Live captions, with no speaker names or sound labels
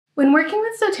When working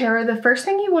with Zotero, the first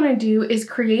thing you want to do is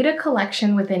create a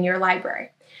collection within your library.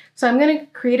 So I'm going to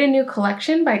create a new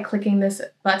collection by clicking this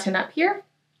button up here,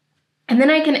 and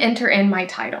then I can enter in my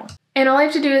title. And all I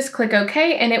have to do is click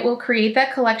OK, and it will create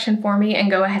that collection for me and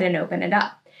go ahead and open it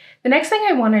up. The next thing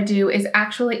I want to do is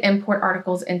actually import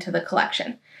articles into the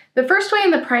collection. The first way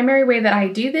and the primary way that I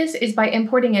do this is by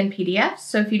importing in PDFs.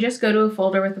 So if you just go to a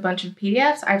folder with a bunch of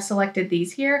PDFs, I've selected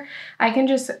these here. I can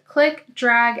just click,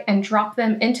 drag, and drop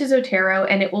them into Zotero,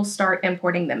 and it will start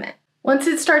importing them in. Once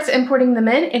it starts importing them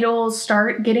in, it will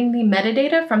start getting the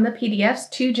metadata from the PDFs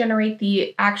to generate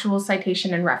the actual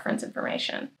citation and reference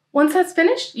information. Once that's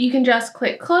finished, you can just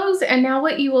click close, and now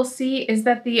what you will see is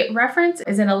that the reference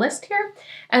is in a list here,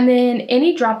 and then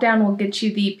any dropdown will get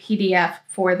you the PDF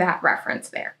for that reference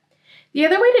there. The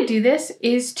other way to do this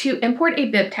is to import a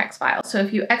bibtex file. So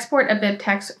if you export a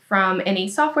bibtex from any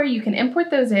software, you can import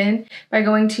those in by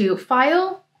going to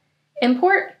File,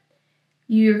 Import.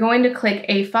 You're going to click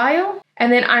a file, and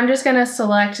then I'm just going to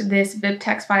select this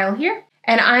bibtex file here,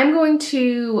 and I'm going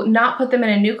to not put them in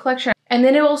a new collection, and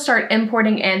then it will start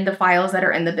importing in the files that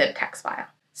are in the bibtex file.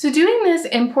 So doing this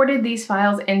imported these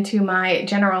files into my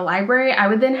general library. I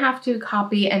would then have to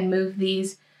copy and move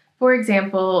these, for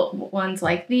example, ones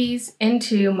like these,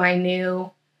 into my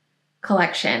new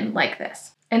collection like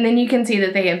this. And then you can see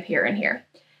that they appear in here.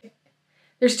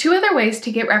 There's two other ways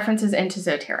to get references into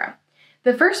Zotero.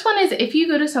 The first one is if you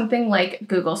go to something like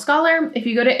Google Scholar, if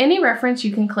you go to any reference,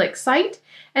 you can click Cite,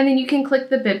 and then you can click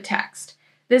the bibtext.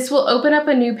 This will open up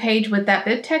a new page with that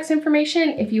bibtext information.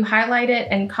 If you highlight it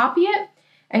and copy it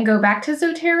and go back to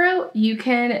Zotero, you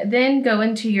can then go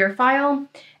into your file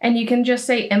and you can just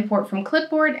say import from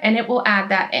clipboard, and it will add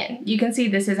that in. You can see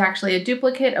this is actually a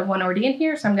duplicate of one already in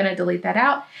here, so I'm going to delete that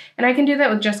out, and I can do that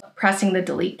with just pressing the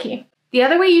delete key. The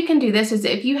other way you can do this is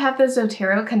if you have the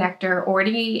Zotero connector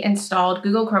already installed,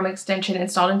 Google Chrome extension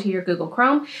installed into your Google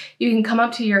Chrome, you can come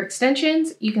up to your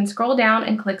extensions, you can scroll down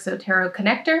and click Zotero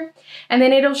connector, and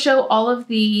then it'll show all of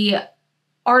the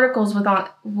articles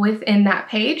within that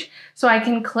page. So I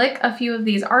can click a few of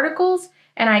these articles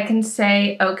and I can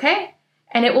say okay,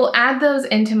 and it will add those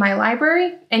into my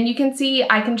library, and you can see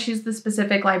I can choose the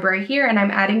specific library here, and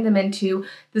I'm adding them into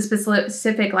the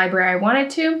specific library I wanted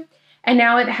to. And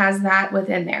now it has that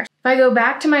within there. If I go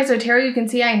back to my Zotero, you can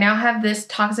see I now have this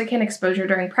toxicant exposure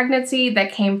during pregnancy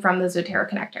that came from the Zotero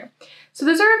connector. So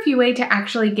those are a few ways to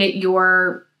actually get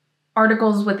your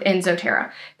articles within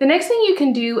Zotero. The next thing you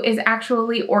can do is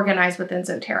actually organize within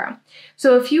Zotero.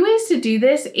 So a few ways to do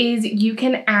this is you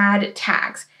can add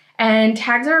tags. And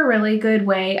tags are a really good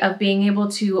way of being able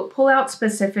to pull out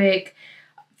specific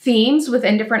themes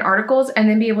within different articles and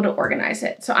then be able to organize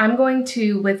it. So I'm going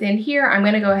to, within here, I'm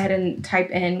going to go ahead and type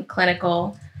in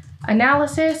clinical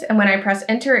analysis, and when I press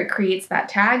enter, it creates that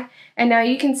tag. And now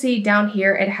you can see down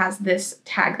here, it has this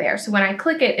tag there. So when I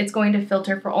click it, it's going to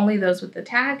filter for only those with the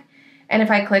tag. And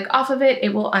if I click off of it,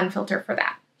 it will unfilter for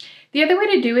that. The other way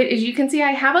to do it is you can see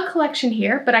I have a collection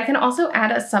here, but I can also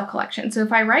add a sub-collection. So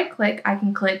if I right click, I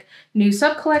can click new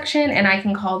sub-collection, and I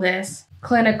can call this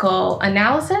clinical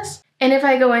analysis. And if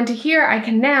I go into here, I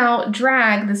can now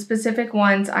drag the specific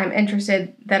ones I'm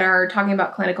interested that are talking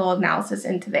about clinical analysis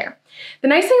into there. The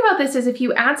nice thing about this is if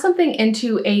you add something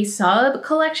into a sub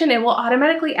collection, it will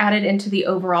automatically add it into the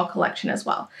overall collection as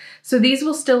well. So these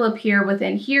will still appear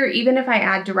within here, even if I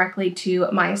add directly to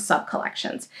my sub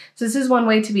collections. So this is one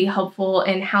way to be helpful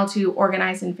in how to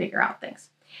organize and figure out things.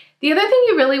 The other thing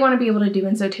you really want to be able to do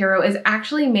in Zotero is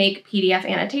actually make PDF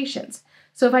annotations.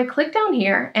 So if I click down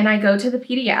here and I go to the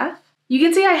PDF, you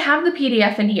can see I have the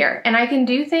PDF in here, and I can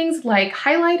do things like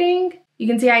highlighting. You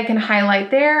can see I can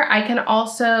highlight there. I can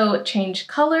also change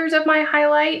colors of my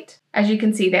highlight, as you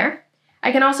can see there.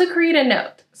 I can also create a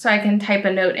note. So I can type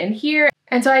a note in here,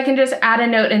 and so I can just add a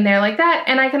note in there like that,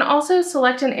 and I can also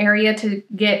select an area to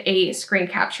get a screen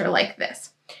capture like this.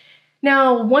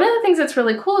 Now, one of the things that's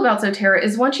really cool about Zotero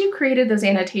is once you've created those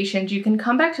annotations, you can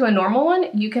come back to a normal one,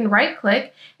 you can right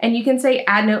click, and you can say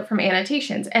add note from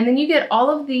annotations. And then you get all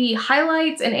of the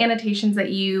highlights and annotations that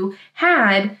you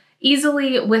had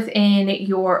easily within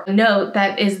your note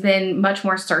that is then much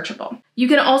more searchable. You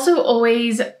can also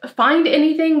always find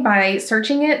anything by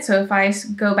searching it. So if I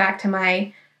go back to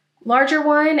my larger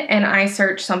one and I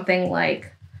search something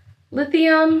like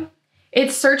lithium,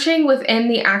 it's searching within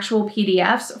the actual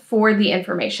PDFs for the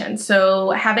information.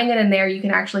 So having it in there, you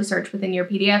can actually search within your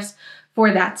PDFs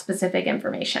for that specific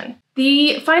information.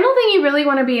 The final thing you really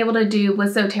want to be able to do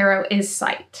with Zotero is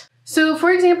cite. So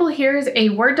for example, here's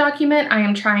a Word document I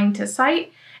am trying to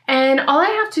cite, and all I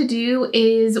have to do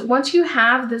is once you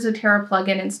have the Zotero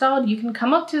plugin installed, you can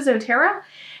come up to Zotero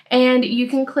and you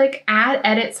can click Add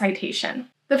Edit Citation.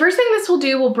 The first thing this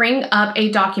will bring up a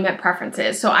document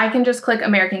preferences. So I can just click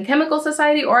American Chemical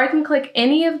Society, or I can click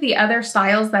any of the other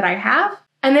styles that I have,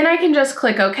 and then I can just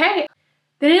click OK.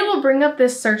 Then it will bring up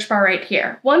this search bar right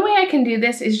here. One way I can do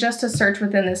this is just to search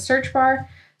within this search bar.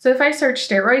 So if I search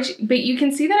steroids, but you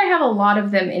can see that I have a lot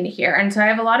of them in here. And so I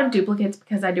have a lot of duplicates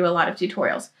because I do a lot of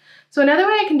tutorials. So another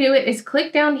way I can do it is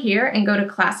click down here and go to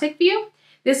Classic View.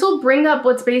 This will bring up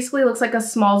what's basically looks like a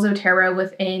small Zotero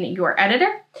within your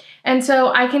editor. And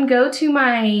so I can go to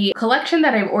my collection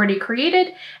that I've already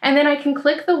created, and then I can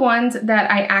click the ones that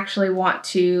I actually want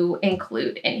to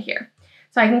include in here.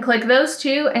 So I can click those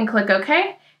two and click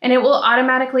OK, and it will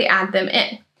automatically add them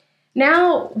in.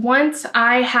 Now, once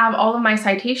I have all of my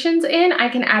citations in, I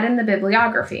can add in the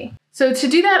bibliography. So to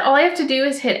do that, all I have to do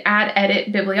is hit Add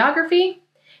Edit Bibliography,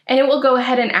 and it will go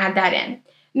ahead and add that in.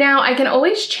 Now, I can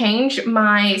always change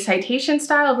my citation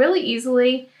style really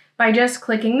easily by just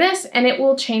clicking this, and it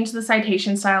will change the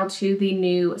citation style to the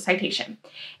new citation.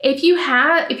 If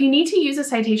you need to use a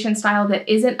citation style that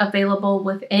isn't available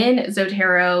within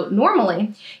Zotero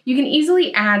normally, you can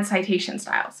easily add citation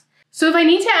styles. So if I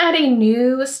need to add a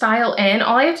new style in,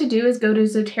 all I have to do is go to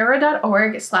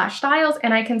zotero.org/styles,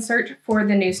 and I can search for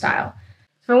the new style.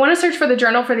 So if I want to search for the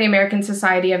Journal for the American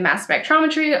Society of Mass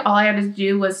Spectrometry, all I had to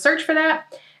do was search for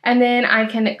that, and then I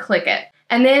can click it.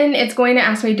 And then it's going to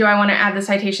ask me, do I want to add the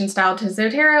citation style to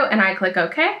Zotero? And I click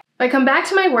OK. If I come back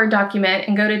to my Word document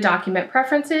and go to Document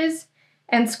Preferences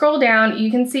and scroll down, you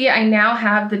can see I now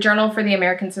have the Journal for the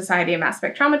American Society of Mass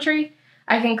Spectrometry.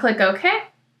 I can click OK,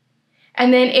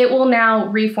 and then it will now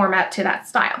reformat to that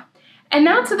style. And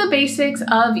that's the basics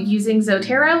of using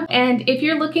Zotero. And if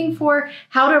you're looking for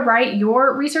how to write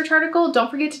your research article,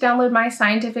 don't forget to download my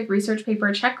scientific research paper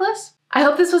checklist. I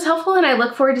hope this was helpful, and I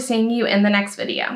look forward to seeing you in the next video.